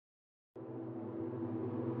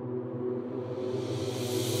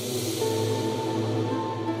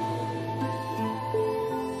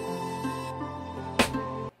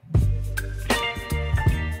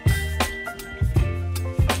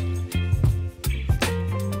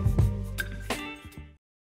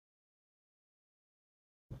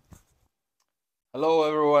Hello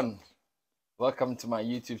everyone, welcome to my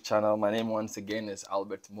YouTube channel. My name once again is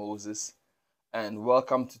Albert Moses, and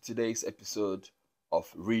welcome to today's episode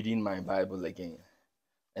of Reading My Bible Again.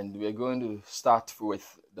 And we're going to start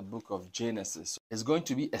with the book of Genesis. It's going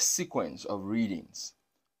to be a sequence of readings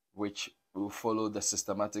which will follow the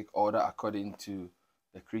systematic order according to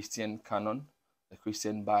the Christian canon, the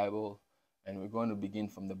Christian Bible, and we're going to begin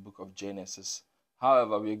from the book of Genesis.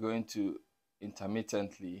 However, we're going to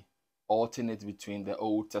intermittently alternate between the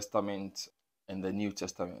Old Testament and the New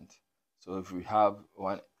Testament. So if we have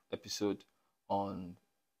one episode on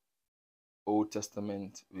Old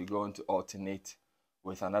Testament, we're going to alternate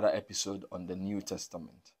with another episode on the New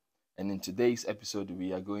Testament. And in today's episode,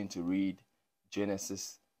 we are going to read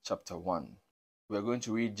Genesis chapter 1. We are going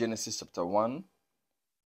to read Genesis chapter 1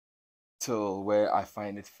 till where I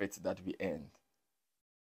find it fit that we end.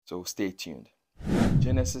 So stay tuned.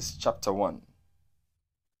 Genesis chapter 1.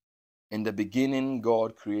 In the beginning,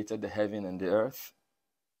 God created the heaven and the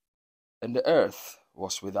earth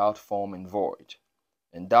was without form and void,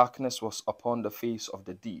 and darkness was upon the face of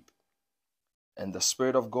the deep. And the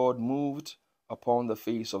Spirit of God moved upon the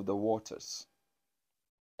face of the waters.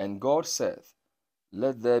 And God said,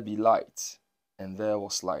 "Let there be light," and there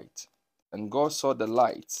was light. And God saw the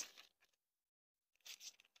light,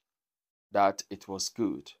 that it was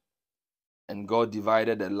good. And God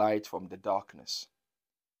divided the light from the darkness.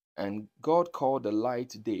 And God called the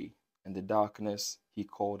light day, and the darkness he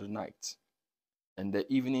called night. And the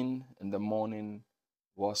evening and the morning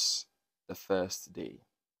was the first day.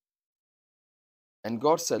 And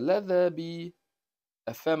God said, "Let there be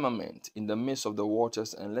a firmament in the midst of the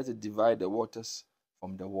waters, and let it divide the waters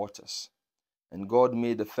from the waters." And God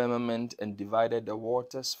made the firmament and divided the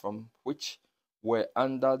waters from which were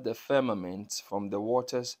under the firmament from the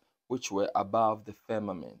waters which were above the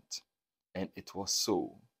firmament. And it was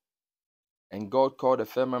so. And God called the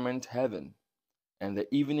firmament heaven, and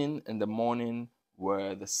the evening and the morning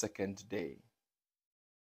were the second day.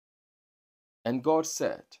 And God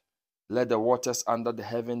said, "Let the waters under the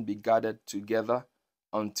heaven be gathered together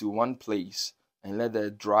unto one place, and let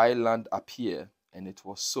the dry land appear." And it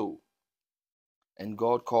was so. And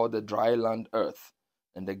God called the dry land earth,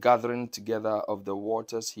 and the gathering together of the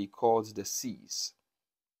waters he called the seas.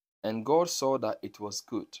 And God saw that it was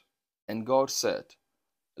good. And God said,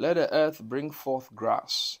 "Let the earth bring forth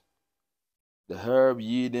grass, the herb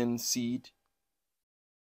yielding seed,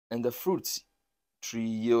 and the fruit tree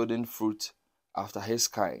yielding fruit after his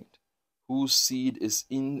kind, whose seed is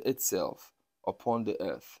in itself upon the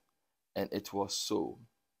earth." And it was so.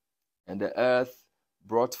 And the earth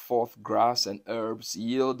brought forth grass and herbs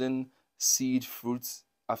yielding seed fruits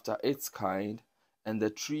after its kind, and the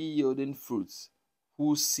tree yielding fruits,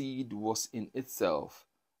 whose seed was in itself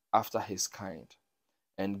after his kind.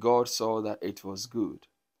 And God saw that it was good.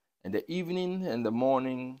 And the evening and the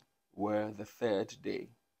morning were the third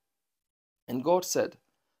day. And God said,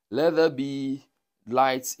 "Let there be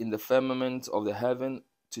lights in the firmament of the heaven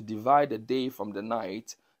to divide the day from the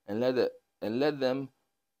night, and let them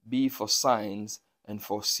be for signs and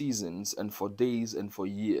for seasons and for days and for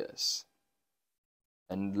years.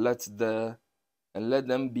 And let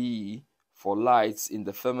them be for lights in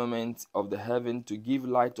the firmament of the heaven to give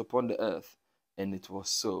light upon the earth." And it was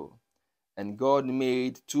so. And God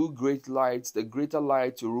made two great lights, the greater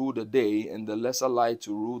light to rule the day, and the lesser light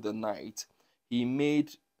to rule the night. He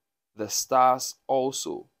made the stars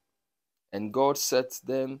also. And God set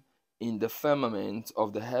them in the firmament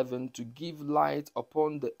of the heaven to give light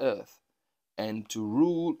upon the earth, and to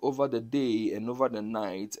rule over the day and over the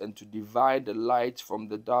night, and to divide the light from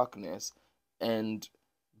the darkness. And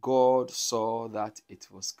God saw that it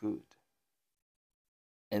was good.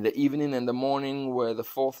 And the evening and the morning were the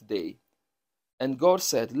fourth day. And God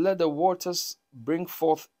said, "Let the waters bring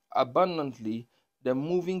forth abundantly the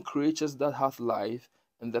moving creatures that hath life,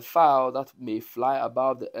 and the fowl that may fly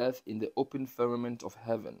above the earth in the open firmament of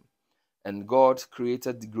heaven." And God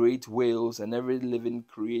created the great whales and every living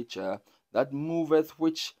creature that moveth,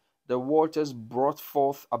 which the waters brought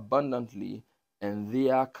forth abundantly, and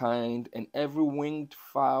their kind, and every winged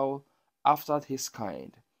fowl after his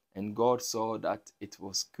kind. And God saw that it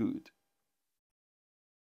was good.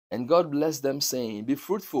 And God blessed them, saying, "Be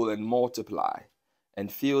fruitful and multiply,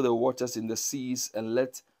 and fill the waters in the seas, and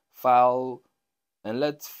let fowl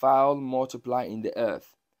multiply in the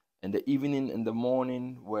earth." And the evening and the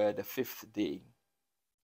morning were the fifth day.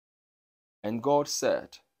 And God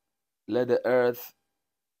said, "Let the earth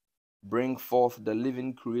bring forth the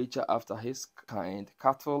living creature after his kind,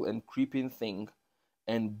 cattle and creeping thing,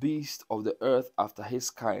 and beast of the earth after his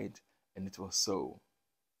kind." And it was so.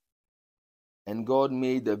 And God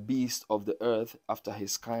made the beasts of the earth after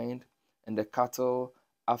his kind, and the cattle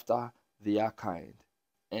after their kind,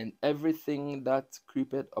 and everything that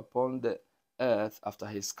creepeth upon the earth after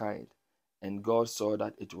his kind. And God saw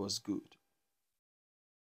that it was good.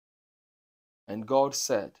 And God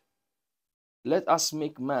said, let us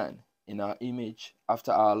make man in our image,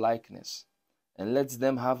 after our likeness, and let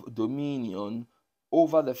them have dominion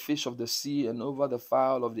over the fish of the sea, and over the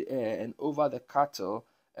fowl of the air, and over the cattle,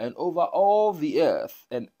 and over all the earth,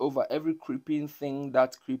 and over every creeping thing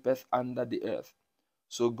that creepeth under the earth.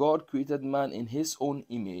 So God created man in his own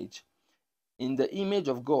image. In the image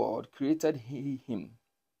of God created he him.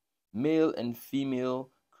 Male and female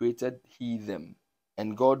created he them.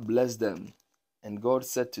 And God blessed them. And God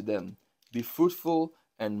said to them, be fruitful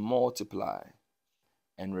and multiply,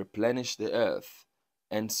 and replenish the earth,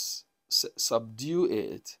 and subdue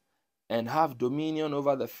it, and have dominion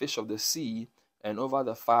over the fish of the sea, and over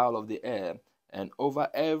the fowl of the air, and over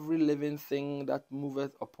every living thing that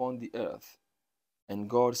moveth upon the earth. And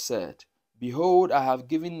God said, behold, I have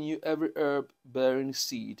given you every herb bearing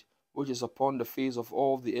seed, which is upon the face of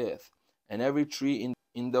all the earth, and every tree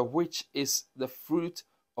in the which is the fruit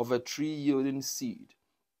of a tree yielding seed.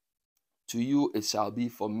 To you it shall be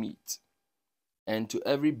for meat. And to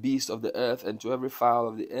every beast of the earth, and to every fowl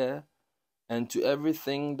of the air, and to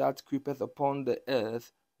everything that creepeth upon the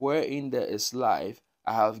earth, wherein there is life,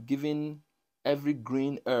 I have given every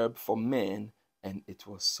green herb for men. And it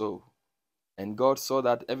was so. And God saw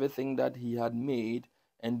that everything that he had made,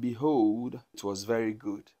 and behold, it was very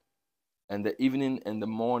good. And the evening and the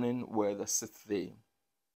morning were the sixth day.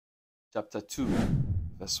 Chapter 2,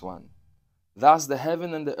 verse 1. Thus the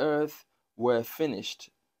heaven and the earth were finished,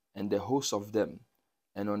 and the host of them.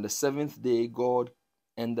 And on the seventh day God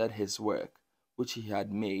ended his work which he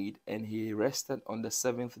had made, and he rested on the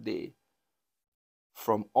seventh day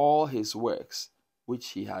from all his works which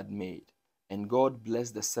he had made. And God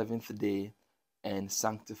blessed the seventh day and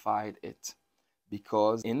sanctified it,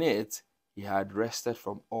 because in it he had rested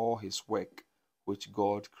from all his work which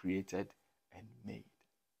God created and made.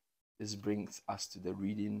 This brings us to the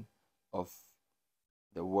reading of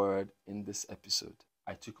the word in this episode.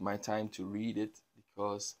 I took my time to read it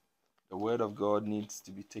because the word of God needs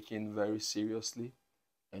to be taken very seriously,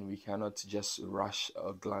 and we cannot just rush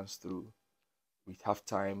or glance through. We have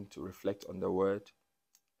time to reflect on the word,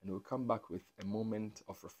 and we'll come back with a moment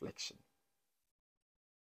of reflection.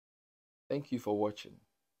 Thank you for watching.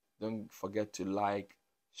 Don't forget to like,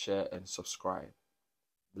 share, and subscribe.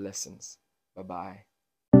 Blessings. Bye-bye.